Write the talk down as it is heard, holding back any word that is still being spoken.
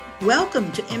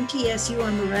Welcome to MTSU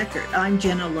on the Record. I'm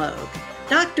Jenna Logue.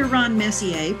 Dr. Ron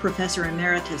Messier, Professor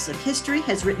Emeritus of History,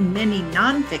 has written many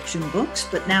nonfiction books,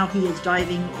 but now he is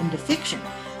diving into fiction.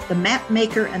 The Map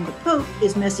Maker and the Pope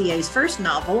is Messier's first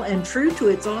novel, and true to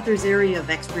its author's area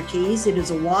of expertise, it is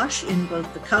awash in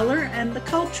both the color and the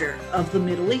culture of the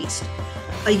Middle East.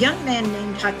 A young man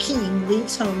named Hakim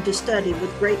leaves home to study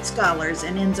with great scholars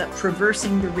and ends up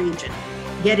traversing the region,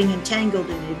 getting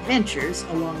entangled in adventures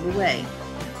along the way.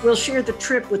 We'll share the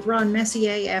trip with Ron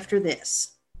Messier after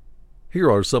this. Here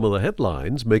are some of the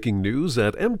headlines making news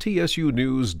at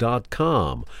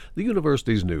mtsunews.com, the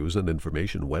university's news and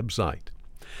information website.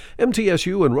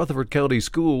 MTSU and Rutherford County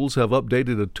Schools have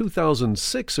updated a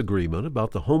 2006 agreement about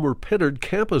the Homer Pittard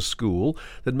Campus School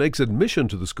that makes admission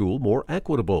to the school more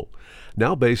equitable,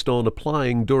 now based on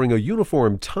applying during a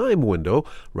uniform time window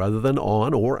rather than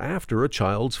on or after a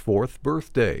child's 4th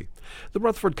birthday. The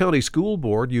Rutherford County School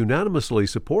Board unanimously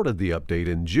supported the update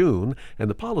in June, and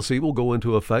the policy will go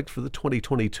into effect for the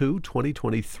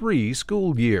 2022-2023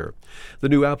 school year. The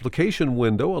new application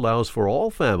window allows for all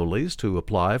families to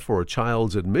apply for a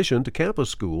child's admission to campus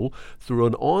school through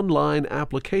an online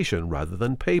application rather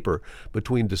than paper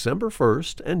between December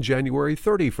 1st and January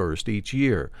 31st each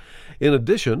year. In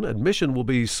addition, admission will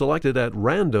be selected at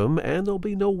random and there'll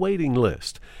be no waiting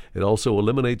list. It also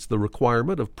eliminates the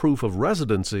requirement of proof of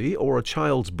residency or a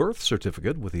child's birth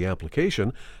certificate with the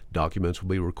application. Documents will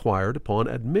be required upon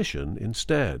admission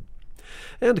instead.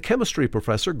 And chemistry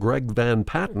professor Greg Van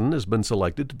Patten has been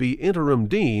selected to be interim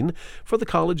dean for the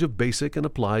College of Basic and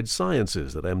Applied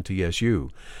Sciences at MTSU.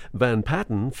 Van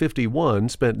Patten, 51,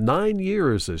 spent 9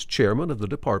 years as chairman of the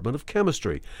Department of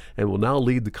Chemistry and will now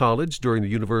lead the college during the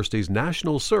university's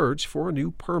national search for a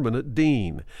new permanent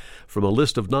dean. From a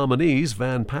list of nominees,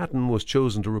 Van Patten was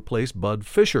chosen to replace Bud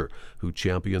Fisher, who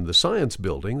championed the science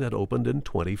building that opened in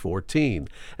 2014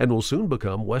 and will soon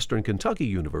become Western Kentucky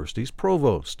University's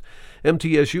provost.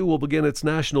 MTSU will begin its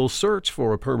national search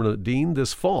for a permanent dean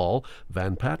this fall.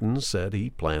 Van Patten said he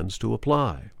plans to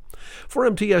apply. For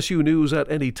MTSU News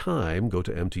at any time, go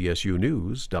to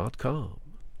mtsunews.com.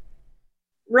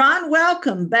 Ron,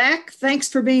 welcome back. Thanks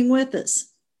for being with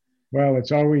us. Well,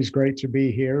 it's always great to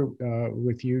be here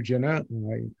with you, Jenna.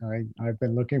 I've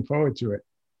been looking forward to it.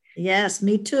 Yes,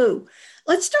 me too.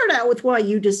 Let's start out with why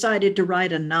you decided to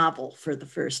write a novel for the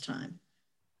first time.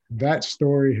 That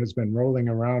story has been rolling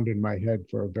around in my head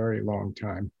for a very long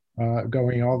time,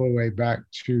 going all the way back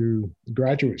to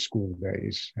graduate school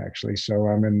days, actually. So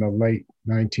I'm in the late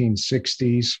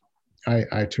 1960s.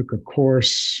 I took a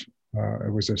course.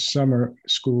 It was a summer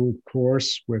school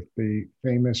course with the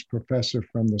famous professor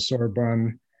from the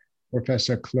Sorbonne,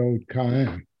 Professor Claude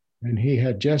Cahun. And he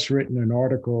had just written an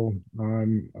article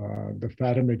on the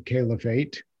Fatimid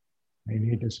Caliphate, and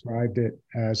he described it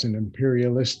as an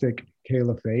imperialistic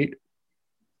caliphate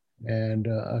and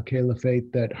a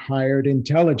caliphate that hired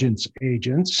intelligence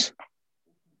agents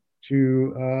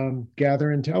to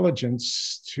gather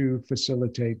intelligence to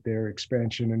facilitate their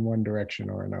expansion in one direction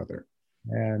or another.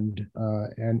 And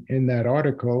in that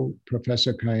article,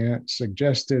 Professor Cahun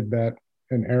suggested that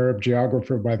an Arab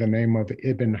geographer by the name of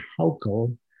Ibn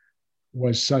Hawqal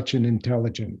was such an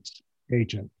intelligence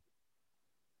agent.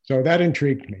 So that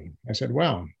intrigued me. I said,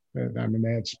 wow, I mean,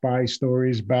 they had spy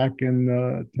stories back in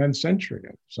the 10th century,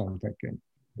 so I'm thinking.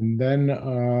 And then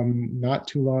not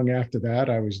too long after that,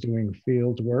 I was doing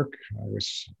field work.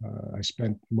 I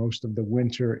spent most of the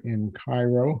winter in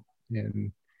Cairo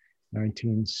in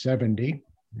 1970,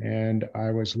 and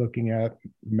I was looking at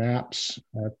maps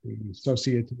at the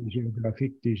Société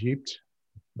Géographique d'Égypte. It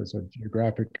was a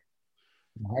geographic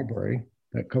library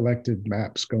that collected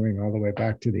maps going all the way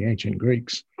back to the ancient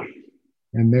Greeks.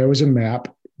 And there was a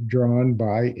map drawn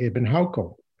by Ibn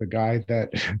Hawqal, the guy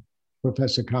that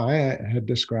Professor Cahun had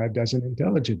described as an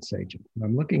intelligence agent. And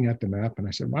I'm looking at the map and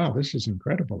I said, wow, this is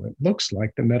incredible. It looks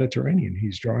like the Mediterranean.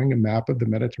 He's drawing a map of the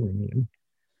Mediterranean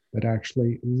that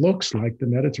actually looks like the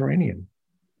Mediterranean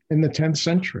in the 10th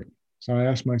century. So I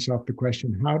asked myself the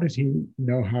question, how did he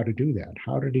know how to do that?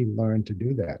 How did he learn to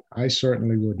do that? I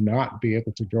certainly would not be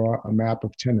able to draw a map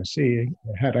of Tennessee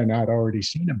had I not already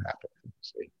seen a map of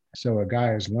Tennessee. So a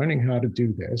guy is learning how to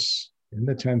do this in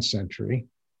the 10th century.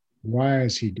 Why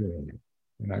is he doing it?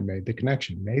 And I made the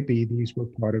connection. Maybe these were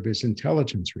part of his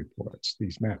intelligence reports,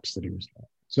 these maps that he was drawing.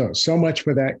 So much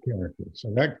for that character. So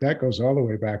that goes all the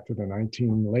way back to the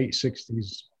late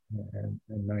 60s and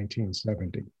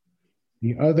 1970.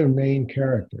 The other main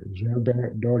character,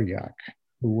 Gerbert d'Aurillac,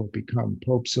 who will become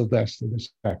Pope Sylvester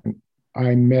II,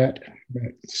 I met,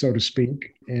 so to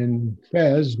speak, in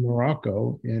Fez,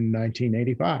 Morocco in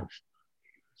 1985.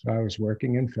 So I was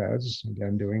working in Fez,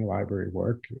 again, doing library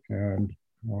work, and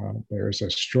there's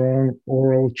a strong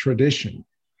oral tradition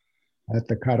at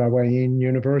the Karawayin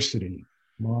University,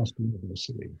 Mosque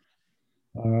University,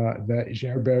 that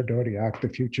Gerbert d'Aurillac, the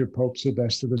future Pope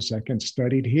Sylvester II,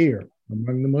 studied here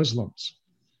among the Muslims.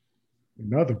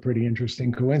 Another pretty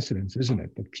interesting coincidence, isn't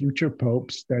it? The future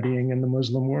Pope studying in the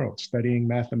Muslim world, studying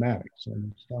mathematics.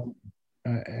 And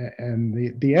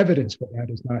the evidence for that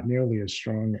is not nearly as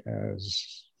strong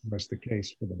as was the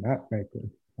case for the map maker.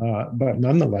 But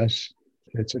nonetheless,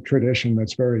 it's a tradition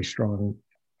that's very strong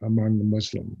among the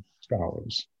Muslim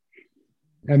scholars.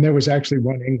 And there was actually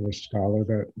one English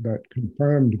scholar that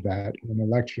confirmed that in a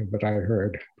lecture that I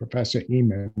heard. Professor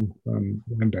Eman from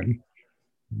London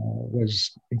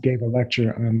gave a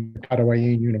lecture on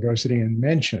Karawayin University and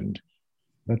mentioned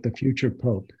that the future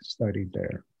Pope studied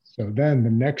there. So then the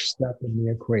next step in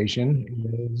the equation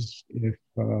is if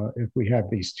we have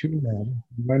these two men,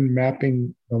 one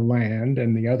mapping the land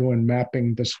and the other one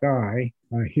mapping the sky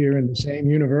here in the same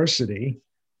university,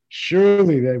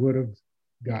 surely they would have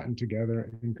gotten together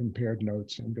and compared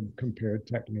notes and compared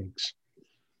techniques.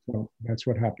 So that's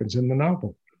what happens in the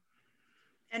novel.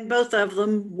 And both of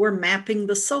them were mapping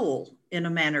the soul, in a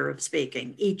manner of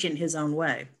speaking, each in his own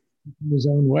way. In his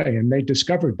own way, and they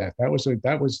discovered that. That was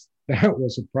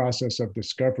a process of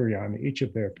discovery on each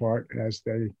of their part as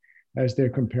they're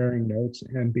comparing notes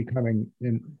and becoming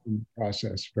in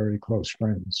process very close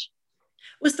friends.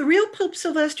 Was the real Pope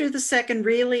Sylvester II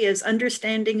really as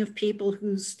understanding of people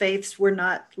whose faiths were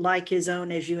not like his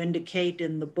own, as you indicate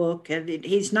in the book?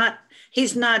 He's not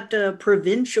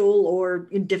provincial or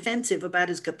defensive about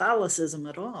his Catholicism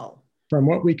at all. From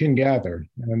what we can gather,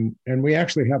 and we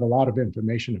actually have a lot of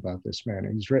information about this man.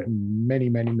 He's written many,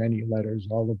 many, many letters,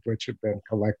 all of which have been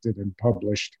collected and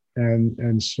published.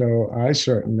 And so I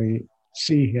certainly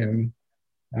see him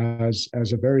as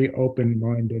a very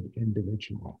open-minded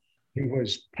individual. He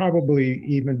was probably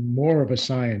even more of a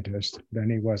scientist than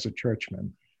he was a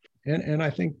churchman. And I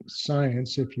think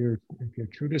science, if you're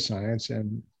true to science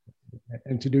and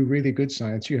to do really good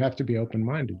science, you have to be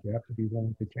open-minded. You have to be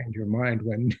willing to change your mind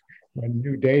when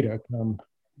new data come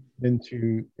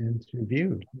into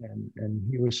view. And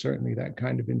he was certainly that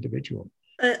kind of individual.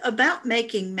 About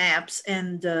making maps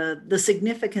and the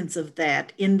significance of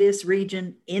that in this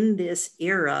region, in this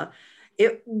era,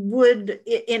 it would,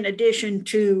 in addition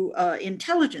to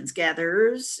intelligence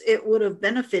gatherers, it would have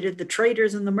benefited the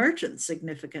traders and the merchants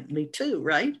significantly too,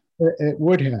 right? It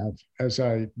would have, as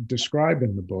I describe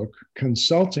in the book,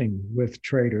 consulting with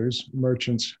traders,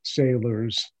 merchants,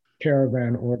 sailors,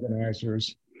 caravan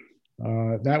organizers.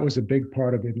 That was a big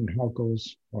part of Ibn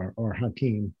Halkol's or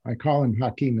Hakim. I call him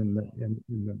Hakim in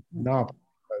the novel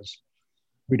because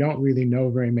we don't really know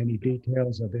very many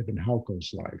details of Ibn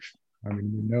Halkol's life. I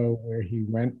mean, we know where he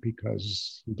went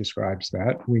because he describes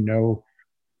that. We know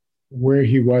where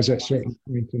he was at certain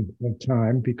points in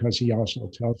time because he also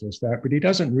tells us that, but he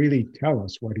doesn't really tell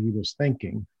us what he was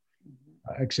thinking,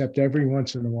 except every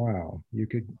once in a while you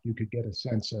could get a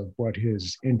sense of what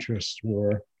his interests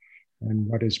were and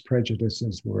what his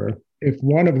prejudices were. If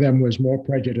one of them was more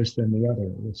prejudiced than the other,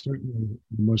 it was certainly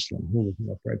a Muslim who was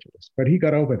more prejudiced, but he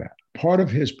got over that. Part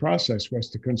of his process was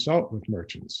to consult with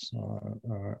merchants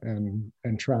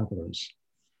and travelers,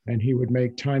 and he would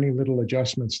make tiny little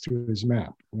adjustments to his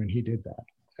map when he did that.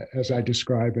 As I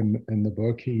describe in the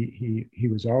book, he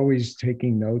was always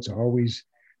taking notes, always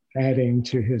adding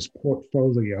to his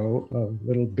portfolio of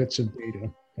little bits of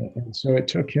data. And so it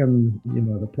took him,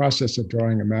 the process of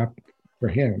drawing a map for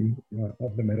him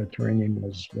of the Mediterranean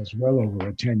was well over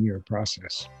a 10-year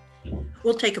process.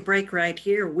 We'll take a break right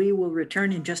here. We will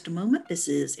return in just a moment. This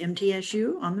is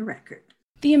MTSU on the Record.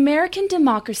 The American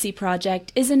Democracy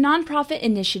Project is a nonprofit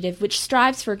initiative which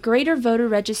strives for greater voter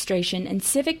registration and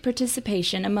civic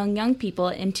participation among young people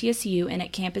at MTSU and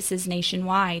at campuses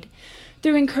nationwide.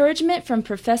 Through encouragement from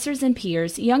professors and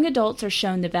peers, young adults are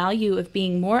shown the value of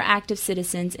being more active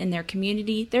citizens in their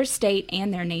community, their state,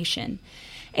 and their nation.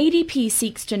 ADP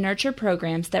seeks to nurture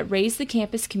programs that raise the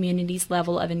campus community's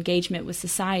level of engagement with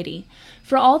society.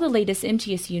 For all the latest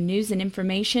MTSU news and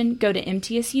information, go to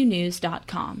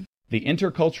mtsunews.com. The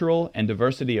Intercultural and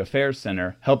Diversity Affairs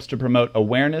Center helps to promote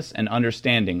awareness and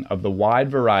understanding of the wide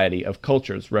variety of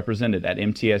cultures represented at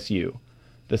MTSU.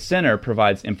 The center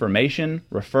provides information,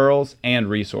 referrals, and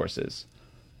resources.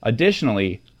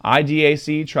 Additionally,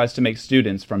 IDAC tries to make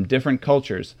students from different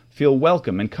cultures feel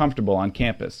welcome and comfortable on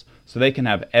campus so they can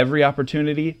have every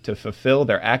opportunity to fulfill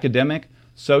their academic,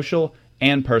 social,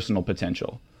 and personal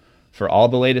potential. For all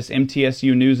the latest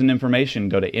MTSU news and information,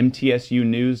 go to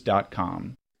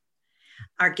mtsunews.com.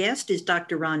 Our guest is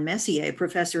Dr. Ron Messier,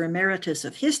 Professor Emeritus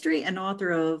of History and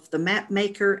author of The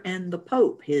Mapmaker and the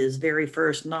Pope, his very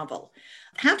first novel.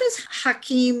 How does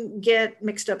Hakim get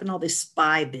mixed up in all this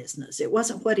spy business? It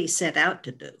wasn't what he set out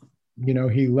to do. You know,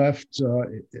 he left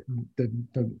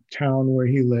the town where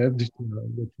he lived,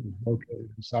 which was located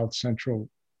in south central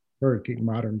Turkey,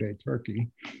 modern day Turkey,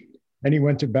 and he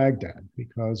went to Baghdad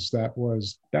because that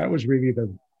was really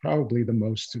probably the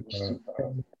most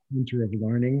center of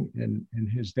learning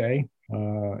in his day.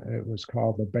 It was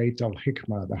called the Beit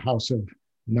al-Hikmah, the House of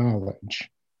Knowledge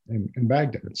in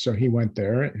Baghdad. So he went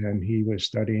there and he was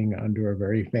studying under a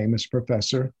very famous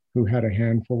professor who had a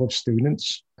handful of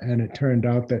students. And it turned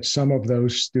out that some of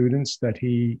those students that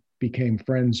he became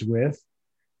friends with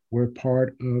were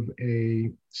part of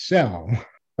a cell,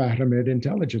 Fatimid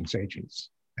intelligence agents.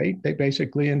 They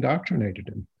basically indoctrinated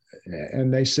him.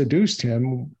 And they seduced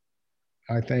him,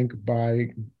 I think, by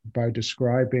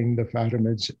describing the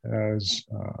Fatimids as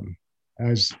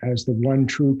the one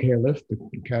true caliph, the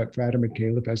Fatimid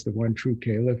caliph as the one true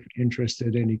caliph,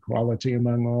 interested in equality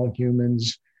among all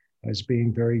humans, as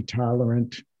being very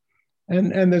tolerant.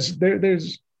 And there's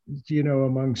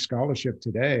among scholarship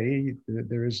today,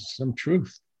 there is some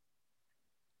truth.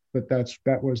 But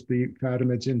that was the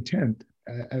Fatimids' intent.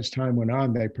 As time went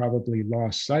on, they probably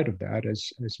lost sight of that,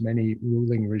 as many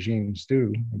ruling regimes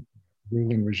do.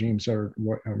 Ruling regimes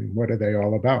what are they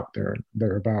all about?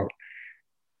 They're about,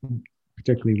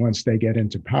 particularly once they get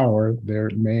into power,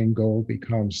 their main goal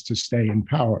becomes to stay in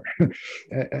power.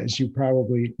 As you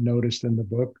probably noticed in the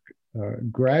book,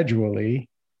 gradually,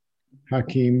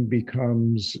 Hakim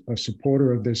becomes a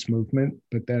supporter of this movement,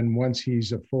 but then once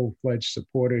he's a full-fledged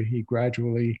supporter, he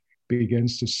gradually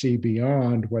begins to see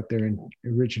beyond what their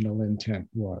original intent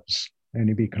was, and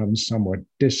he becomes somewhat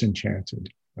disenchanted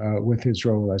with his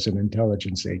role as an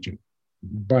intelligence agent.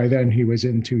 By then, he was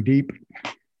in too deep,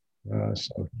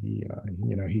 so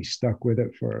he stuck with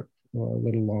it for a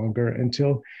little longer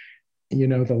until,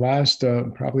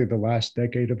 probably the last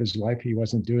decade of his life, he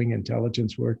wasn't doing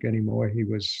intelligence work anymore. He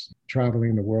was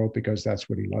traveling the world because that's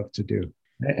what he loved to do.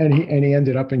 And he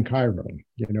ended up in Cairo,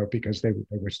 because they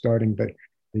were starting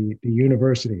the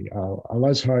university,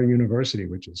 Al-Azhar University,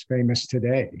 which is famous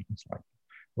today. It's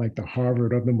like the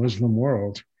Harvard of the Muslim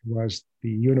world, was the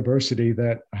university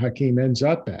that Hakim ends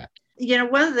up at.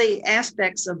 One of the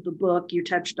aspects of the book you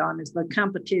touched on is the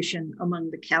competition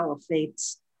among the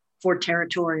caliphates for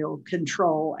territorial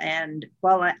control. And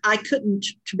while I couldn't,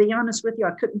 to be honest with you,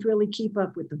 I couldn't really keep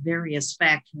up with the various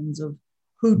factions of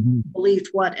who believed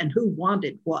what and who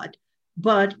wanted what.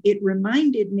 But it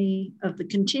reminded me of the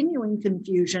continuing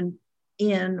confusion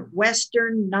in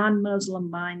Western non-Muslim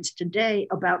minds today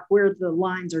about where the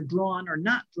lines are drawn or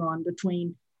not drawn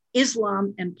between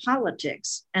Islam and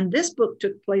politics. And this book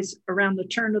took place around the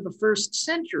turn of the first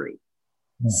century.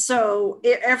 Yeah. So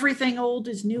everything old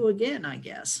is new again, I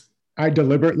guess. I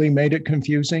deliberately made it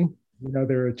confusing.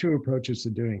 There are two approaches to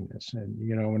doing this. And,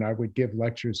 when I would give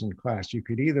lectures in class, you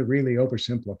could either really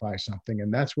oversimplify something,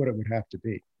 and that's what it would have to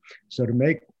be. So to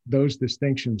make those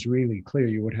distinctions really clear,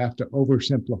 you would have to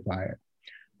oversimplify it.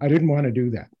 I didn't want to do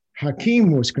that.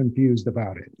 Hakim was confused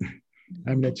about it.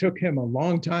 I mean, it took him a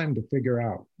long time to figure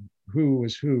out who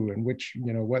was who and which,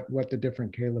 what the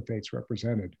different caliphates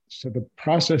represented. So the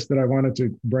process that I wanted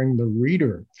to bring the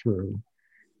reader through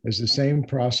is the same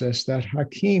process that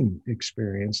Hakim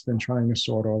experienced in trying to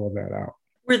sort all of that out.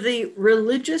 Were the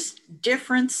religious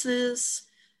differences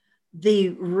the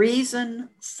reason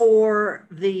for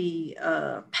the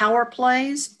power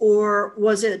plays, or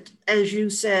was it, as you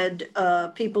said,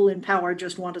 people in power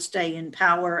just want to stay in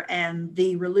power and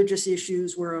the religious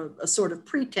issues were a sort of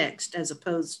pretext as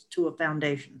opposed to a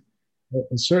foundation?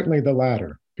 Certainly the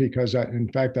latter, because in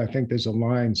fact, I think there's a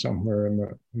line somewhere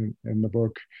in the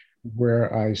book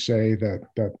where I say that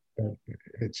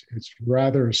it's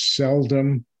rather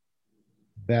seldom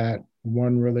that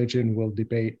one religion will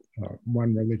debate,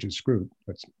 one religious group,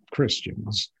 that's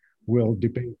Christians, will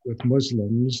debate with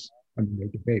Muslims. I mean, they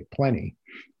debate plenty,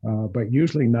 but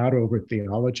usually not over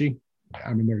theology.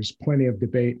 I mean, there's plenty of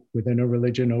debate within a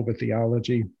religion over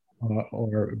theology,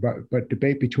 but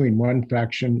debate between one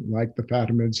faction like the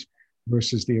Fatimids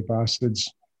versus the Abbasids.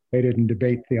 They didn't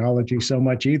debate theology so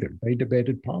much either. They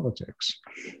debated politics.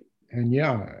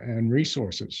 And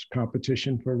resources,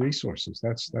 competition for resources.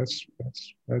 That's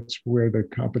where the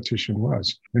competition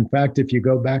was. In fact, if you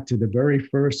go back to the very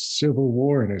first civil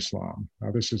war in Islam,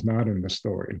 now this is not in the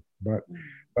story, but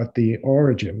the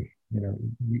origin,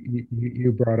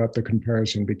 you brought up the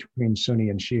comparison between Sunni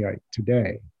and Shiite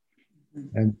today.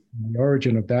 And the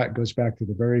origin of that goes back to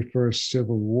the very first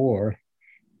civil war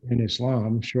in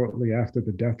Islam shortly after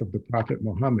the death of the Prophet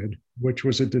Muhammad, which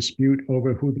was a dispute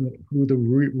over who the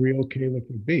real caliph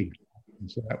would be. And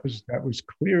so that was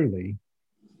clearly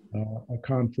a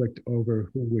conflict over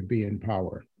who would be in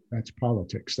power. That's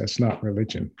politics. That's not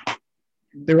religion.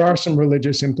 There are some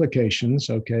religious implications.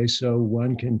 Okay, so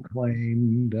one can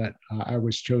claim that I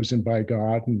was chosen by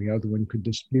God, and the other one could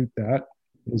dispute that.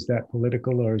 Is that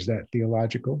political or is that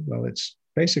theological? Well, it's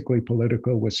basically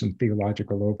political with some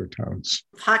theological overtones.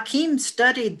 Hakim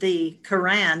studied the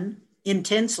Quran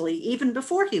intensely even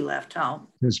before he left home.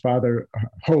 His father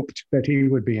hoped that he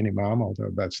would be an imam,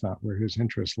 although that's not where his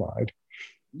interest lied.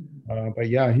 But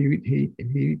yeah,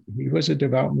 he was a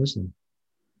devout Muslim.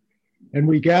 And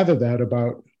we gather that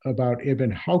about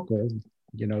Ibn Hawqal,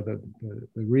 the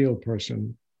real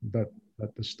person that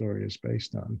the story is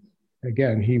based on.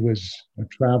 Again, he was a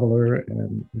traveler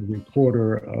and a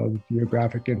reporter of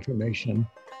geographic information,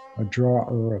 a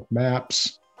drawer of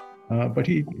maps, but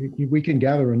we can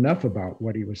gather enough about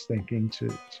what he was thinking to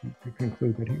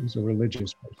conclude that he was a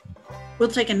religious person. We'll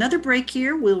take another break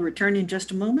here. We'll return in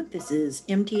just a moment. This is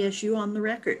MTSU on the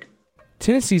Record.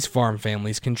 Tennessee's farm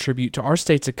families contribute to our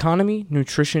state's economy,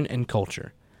 nutrition, and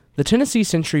culture. The Tennessee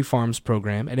Century Farms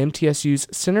program at MTSU's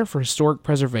Center for Historic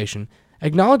Preservation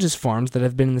acknowledges farms that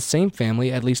have been in the same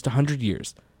family at least 100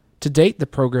 years. To date, the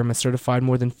program has certified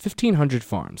more than 1,500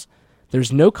 farms.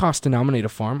 There's no cost to nominate a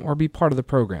farm or be part of the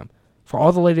program. For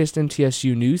all the latest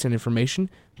MTSU news and information,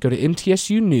 go to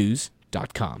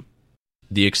mtsunews.com.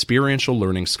 The Experiential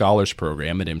Learning Scholars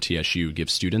Program at MTSU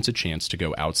gives students a chance to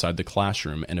go outside the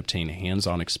classroom and obtain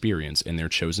hands-on experience in their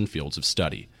chosen fields of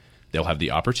study. They'll have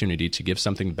the opportunity to give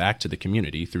something back to the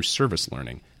community through service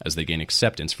learning as they gain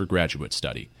acceptance for graduate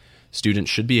study. Students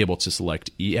should be able to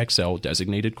select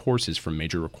EXL-designated courses from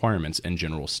major requirements and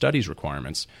general studies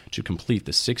requirements to complete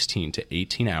the 16 to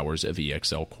 18 hours of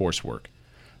EXL coursework.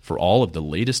 For all of the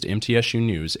latest MTSU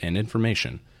news and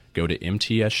information, go to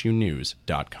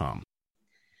mtsunews.com.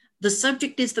 The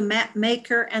subject is The Map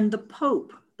Maker and the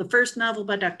Pope, the first novel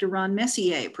by Dr. Ron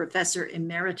Messier, Professor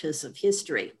Emeritus of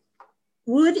History.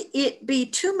 Would it be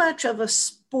too much of a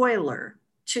spoiler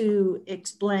to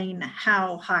explain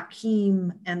how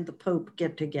Hakim and the Pope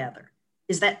get together?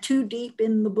 Is that too deep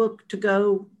in the book to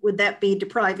go? Would that be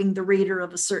depriving the reader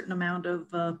of a certain amount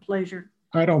of pleasure?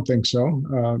 I don't think so.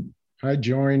 I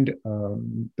joined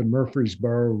the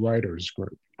Murfreesboro Writers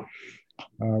Group,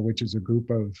 which is a group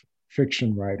of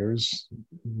fiction writers.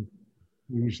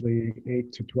 Usually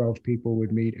 8 to 12 people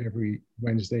would meet every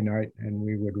Wednesday night, and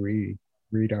we would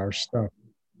read our stuff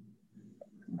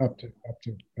up to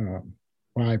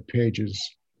 5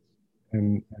 pages,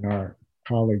 and our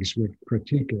colleagues would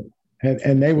critique it.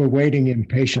 And they were waiting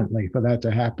impatiently for that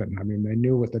to happen. I mean, they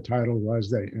knew what the title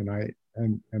was,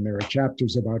 and there are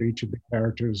chapters about each of the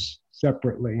characters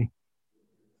separately.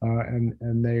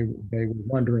 And they were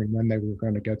wondering when they were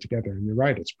going to get together. And you're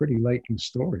right, it's pretty late in the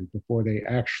story before they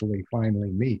actually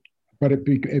finally meet. But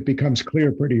it becomes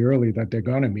clear pretty early that they're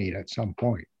going to meet at some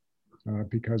point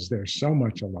because they're so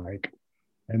much alike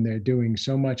and they're doing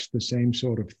so much the same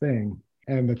sort of thing.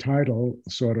 And the title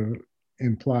sort of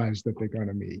implies that they're going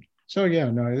to meet. So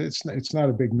yeah, no, it's not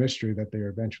a big mystery that they're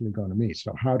eventually going to meet.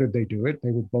 So how did they do it?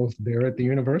 They were both there at the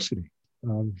University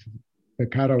of the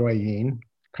Katawayin.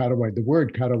 The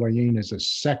word Katawayin is a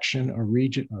section, a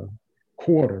region, a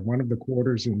quarter, one of the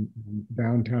quarters in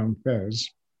downtown Fez.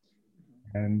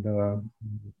 And the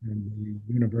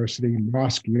university,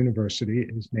 Mosque University,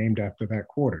 is named after that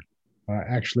quarter.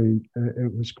 Actually,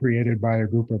 it was created by a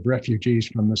group of refugees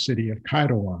from the city of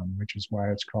Kairouan, which is why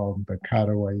it's called the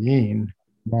Katawayin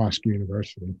Mosque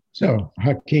University. So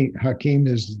Hakim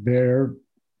is there.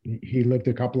 He lived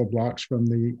a couple of blocks from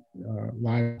the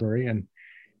library, and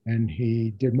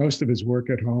he did most of his work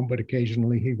at home, but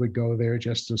occasionally he would go there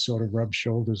just to sort of rub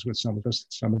shoulders with some of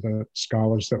the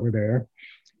scholars that were there.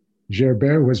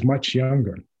 Gerbert was much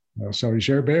younger. So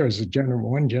Gerbert is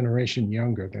one generation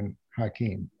younger than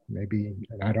Hakim, maybe,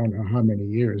 I don't know how many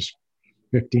years,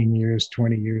 15 years,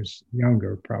 20 years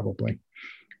younger, probably.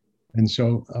 And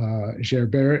so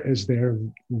Gerbert is there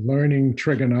learning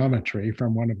trigonometry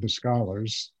from one of the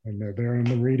scholars, and they're there in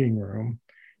the reading room.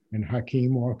 And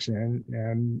Hakim walks in,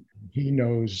 and he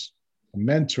knows the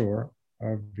mentor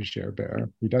of Gerbert.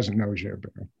 He doesn't know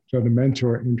Gerbert. So the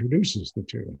mentor introduces the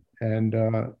two. And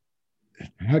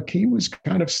Hakim was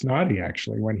kind of snotty,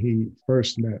 actually, when he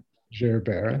first met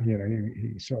Gerbert. You know,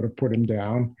 he sort of put him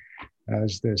down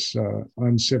as this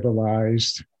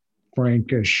uncivilized,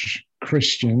 Frankish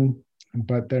Christian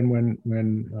But then when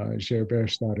Gerbert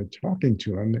started talking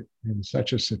to him in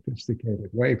such a sophisticated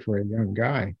way for a young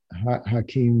guy,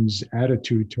 Hakim's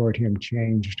attitude toward him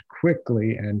changed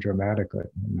quickly and dramatically.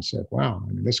 And he said, wow,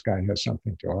 I mean, this guy has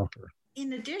something to offer.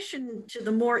 In addition to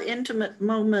the more intimate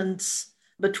moments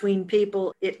between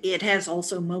people, it has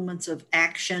also moments of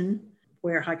action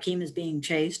where Hakim is being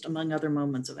chased, among other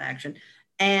moments of action.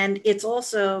 And it's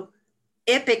also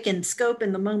epic in scope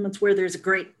in the moments where there's a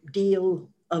great deal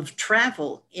of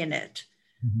travel in it.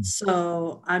 Mm-hmm.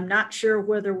 So I'm not sure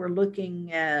whether we're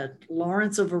looking at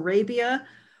Lawrence of Arabia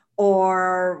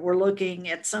or we're looking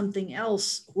at something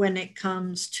else when it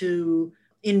comes to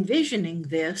envisioning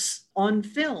this on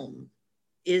film.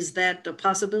 Is that a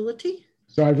possibility?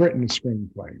 So I've written a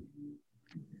screenplay.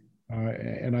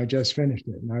 And I just finished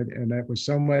it. And that was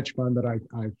so much fun that I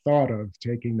thought of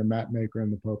taking The Mapmaker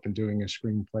and the Pope and doing a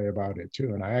screenplay about it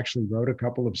too. And I actually wrote a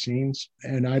couple of scenes.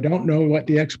 And I don't know what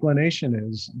the explanation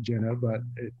is, Jenna, but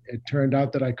it turned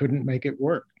out that I couldn't make it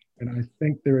work. And I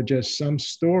think there are just some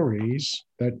stories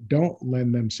that don't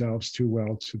lend themselves too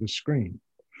well to the screen.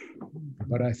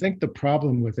 But I think the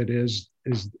problem with it is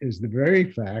the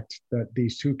very fact that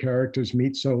these two characters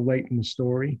meet so late in the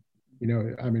story. You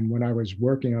know, I mean, when I was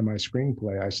working on my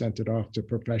screenplay, I sent it off to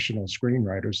professional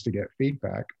screenwriters to get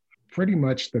feedback. Pretty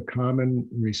much the common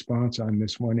response on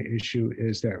this one issue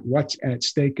is that what's at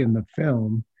stake in the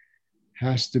film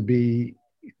has to be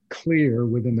clear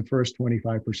within the first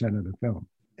 25% of the film.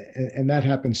 And that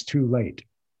happens too late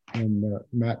in the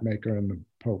Mapmaker and the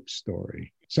Pope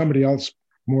story. Somebody else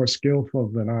more skillful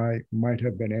than I might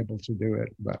have been able to do it,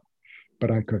 but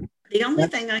I couldn't. The only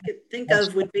thing I could think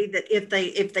of would be that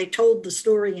if they told the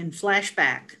story in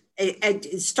flashback,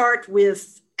 it start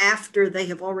with after they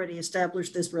have already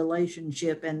established this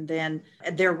relationship and then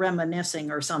they're reminiscing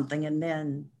or something, and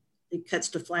then it cuts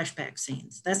to flashback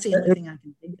scenes. That's the only thing I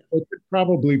can think of. It could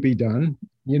probably be done,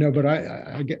 you know, but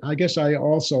I guess I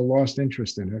also lost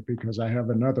interest in it because I have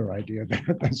another idea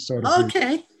that's sort of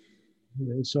okay.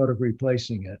 Sort of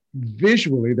replacing it.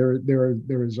 Visually,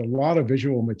 there is a lot of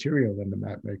visual material in The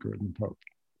Mapmaker and the Pope.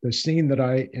 The scene that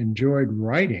I enjoyed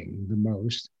writing the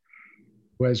most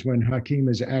was when Hakim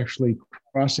is actually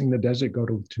crossing the desert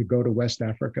to go to West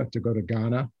Africa, to go to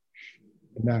Ghana.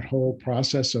 And that whole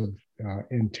process of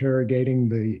interrogating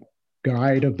the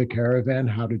guide of the caravan,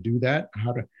 how to do that,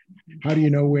 how do you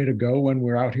know where to go when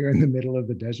we're out here in the middle of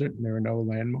the desert and there are no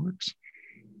landmarks?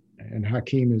 And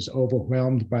Hakim is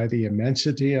overwhelmed by the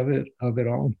immensity of it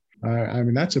all. I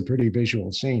mean, that's a pretty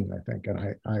visual scene, I think, and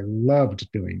I loved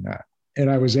doing that. And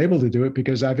I was able to do it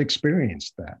because I've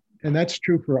experienced that. And that's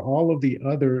true for all of the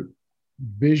other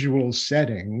visual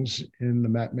settings in The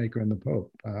Mapmaker and the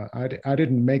Pope. I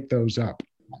didn't make those up.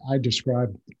 I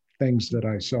described things that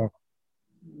I saw.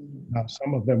 Now,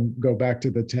 some of them go back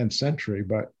to the 10th century,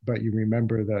 but you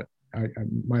remember that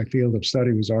my field of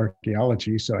study was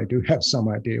archaeology, so I do have some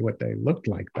idea what they looked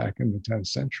like back in the 10th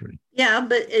century. Yeah,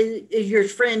 but your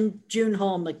friend June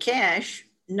Hall McCash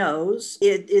knows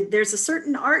there's a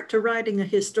certain art to writing a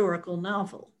historical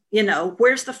novel. You know,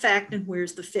 where's the fact and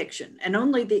where's the fiction? And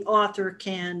only the author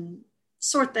can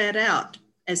sort that out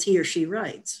as he or she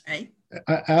writes, right?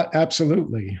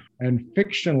 Absolutely. And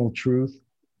fictional truth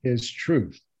is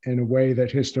truth in a way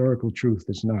that historical truth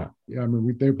is not. I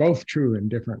mean, they're both true in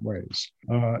different ways.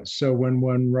 So when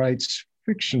one writes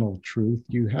fictional truth,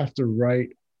 you have to write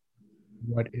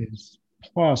what is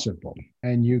plausible,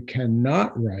 and you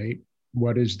cannot write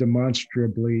what is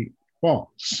demonstrably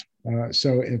false.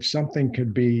 So if something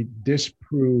could be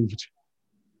disproved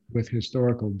with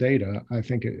historical data, I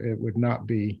think it would not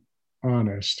be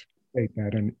honest to state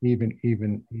that, and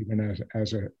even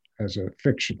as a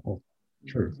fictional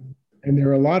truth. And there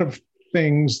are a lot of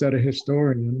things that a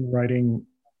historian writing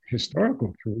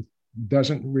historical truth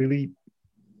doesn't really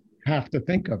have to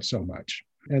think of so much.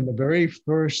 And the very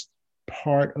first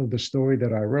part of the story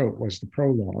that I wrote was the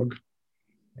prologue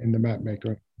in The Mapmaker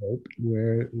and the Pope,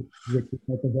 which is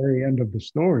at the very end of the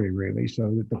story, really. So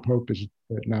that the Pope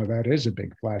now that is a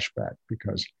big flashback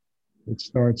because it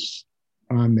starts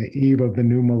on the eve of the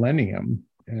new millennium.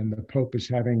 And the Pope is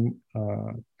having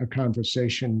a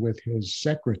conversation with his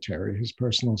secretary, his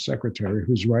personal secretary,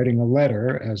 who's writing a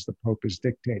letter as the Pope is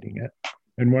dictating it.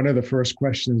 And one of the first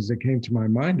questions that came to my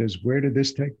mind is, where did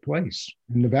this take place?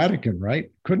 In the Vatican, right?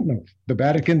 Couldn't have. The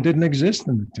Vatican didn't exist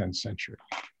in the 10th century.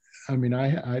 I mean,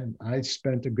 I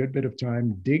spent a good bit of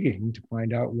time digging to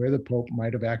find out where the Pope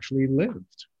might have actually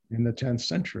lived in the 10th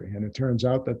century. And it turns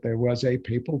out that there was a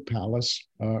papal palace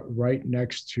right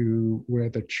next to where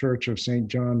the Church of St.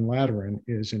 John Lateran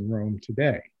is in Rome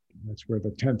today. That's where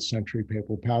the 10th century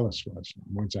papal palace was. And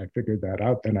once I figured that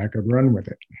out, then I could run with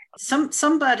it.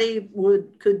 Somebody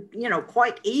could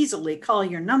quite easily call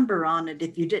your number on it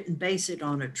if you didn't base it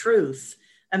on a truth.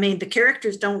 I mean, the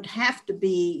characters don't have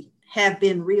to have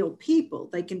been real people.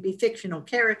 They can be fictional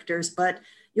characters, but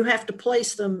you have to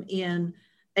place them in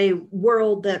a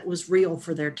world that was real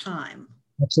for their time.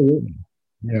 Absolutely.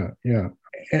 Yeah.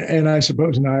 And I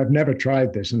suppose, and I've never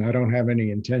tried this, and I don't have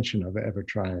any intention of ever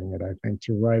trying it, I think,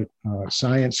 to write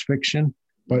science fiction.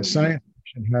 But science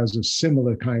fiction has a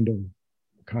similar kind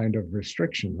of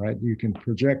restriction, right? You can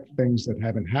project things that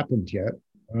haven't happened yet,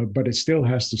 but it still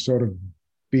has to sort of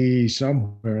be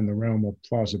somewhere in the realm of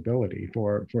plausibility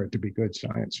for it to be good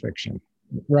science fiction.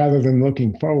 Rather than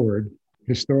looking forward,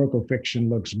 historical fiction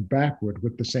looks backward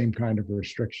with the same kind of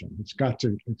restriction. It's got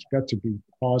to be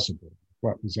plausible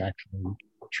what was actually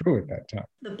true at that time.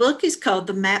 The book is called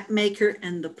The Mapmaker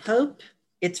and the Pope.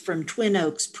 It's from Twin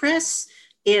Oaks Press.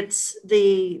 It's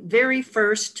the very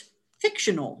first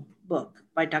fictional book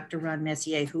by Dr. Ron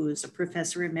Messier, who is a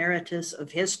professor emeritus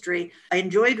of history. I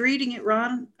enjoyed reading it,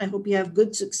 Ron. I hope you have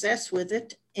good success with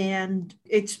it. And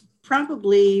it's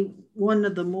probably one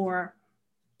of the more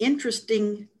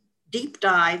interesting deep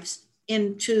dives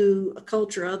into a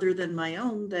culture other than my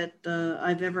own that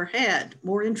I've ever had.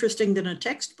 More interesting than a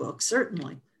textbook,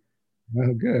 certainly.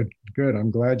 Well, good. I'm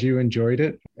glad you enjoyed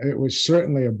it. It was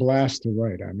certainly a blast to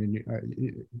write. I mean,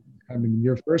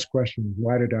 your first question was,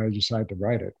 why did I decide to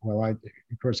write it? Well, I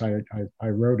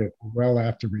wrote it well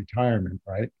after retirement,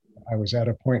 right? I was at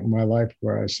a point in my life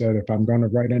where I said, if I'm going to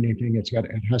write anything, it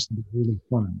has to be really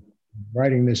fun.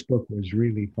 Writing this book was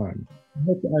really fun.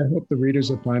 I hope the readers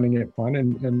are finding it fun,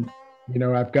 and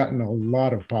I've gotten a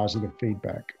lot of positive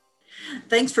feedback.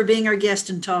 Thanks for being our guest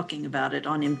and talking about it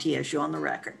on MTSU on the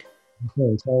Record.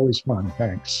 Okay, it's always fun.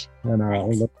 Thanks. And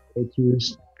I'll look forward to you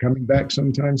coming back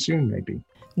sometime soon, maybe.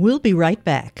 We'll be right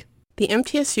back. The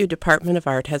MTSU Department of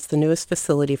Art has the newest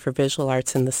facility for visual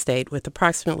arts in the state with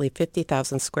approximately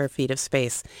 50,000 square feet of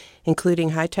space, including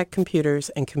high-tech computers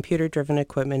and computer-driven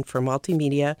equipment for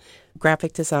multimedia,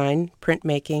 graphic design,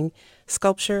 printmaking,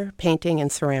 sculpture, painting,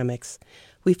 and ceramics.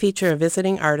 We feature a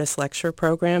visiting artist lecture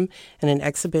program and an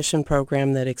exhibition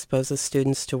program that exposes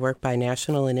students to work by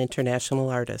national and international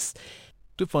artists.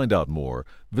 To find out more,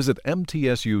 visit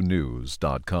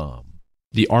mtsunews.com.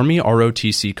 The Army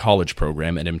ROTC College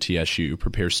Program at MTSU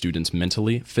prepares students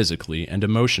mentally, physically, and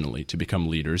emotionally to become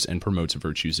leaders and promotes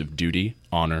virtues of duty,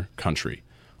 honor, country.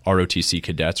 ROTC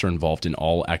cadets are involved in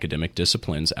all academic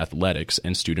disciplines, athletics,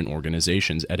 and student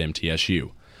organizations at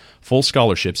MTSU. Full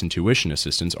scholarships and tuition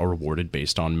assistance are awarded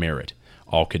based on merit.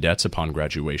 All cadets upon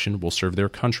graduation will serve their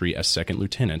country as second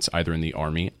lieutenants either in the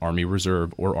Army, Army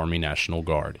Reserve, or Army National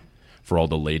Guard. For all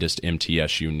the latest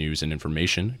MTSU news and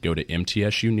information, go to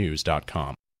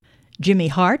mtsunews.com. Jimmy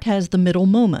Hart has the middle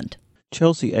moment.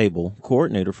 Chelsea Abel,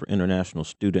 Coordinator for International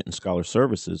Student and Scholar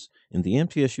Services in the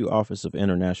MTSU Office of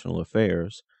International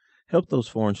Affairs, helped those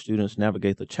foreign students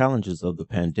navigate the challenges of the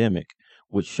pandemic,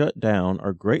 which shut down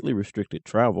or greatly restricted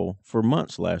travel for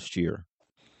months last year.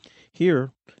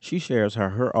 Here, she shares how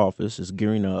her office is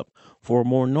gearing up for a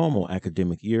more normal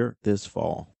academic year this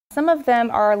fall. Some of them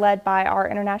are led by our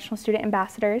international student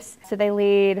ambassadors. So they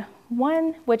lead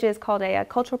one, which is called a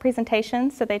cultural presentation.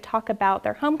 So they talk about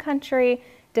their home country,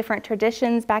 different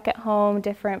traditions back at home,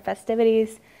 different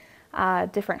festivities,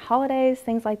 different holidays,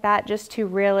 things like that, just to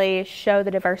really show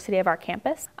the diversity of our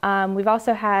campus. We've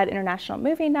also had international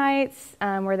movie nights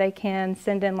where they can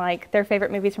send in like their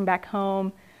favorite movies from back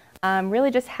home. Really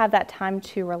just have that time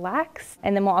to relax.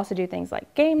 And then we'll also do things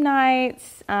like game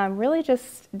nights, really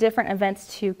just different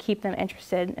events to keep them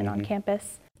interested and on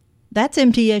campus. That's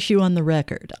MTSU on the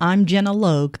Record. I'm Jenna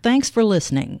Logue. Thanks for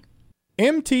listening.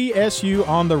 MTSU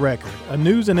on the Record, a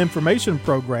news and information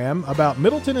program about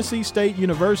Middle Tennessee State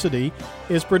University,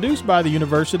 is produced by the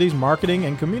university's Marketing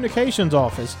and Communications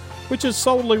Office, which is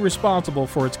solely responsible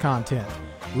for its content.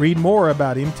 Read more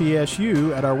about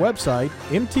MTSU at our website,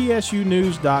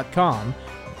 mtsunews.com.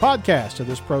 Podcasts of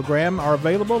this program are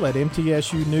available at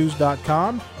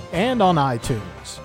mtsunews.com and on iTunes.